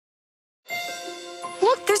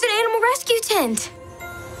rescue tent.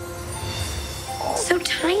 So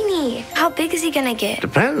tiny. How big is he gonna get?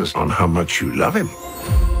 Depends on how much you love him.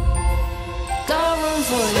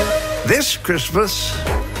 This Christmas,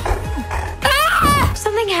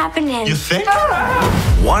 Something happened in. You think?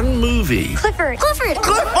 one movie Clifford. Clifford.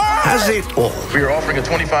 has it all. We are offering a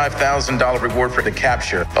 $25,000 reward for the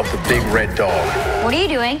capture of the big red dog. What are you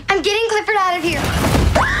doing? I'm getting Clifford out of here.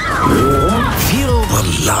 Feel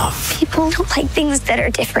the love. People don't like things that are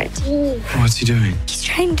different. What's he doing? He's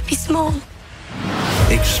trying to be small.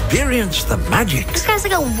 Experience the magic This guy's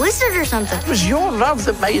like a wizard or something. It was your love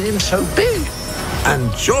that made him so big.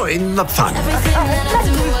 And join the fun.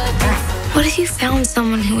 What if you found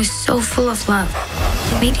someone who was so full of love?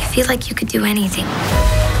 It made you feel like you could do anything.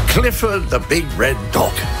 Clifford the Big Red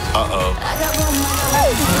Dog. Uh-oh.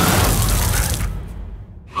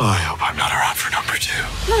 I hope I'm not around for number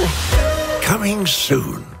 2. Coming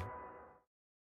soon.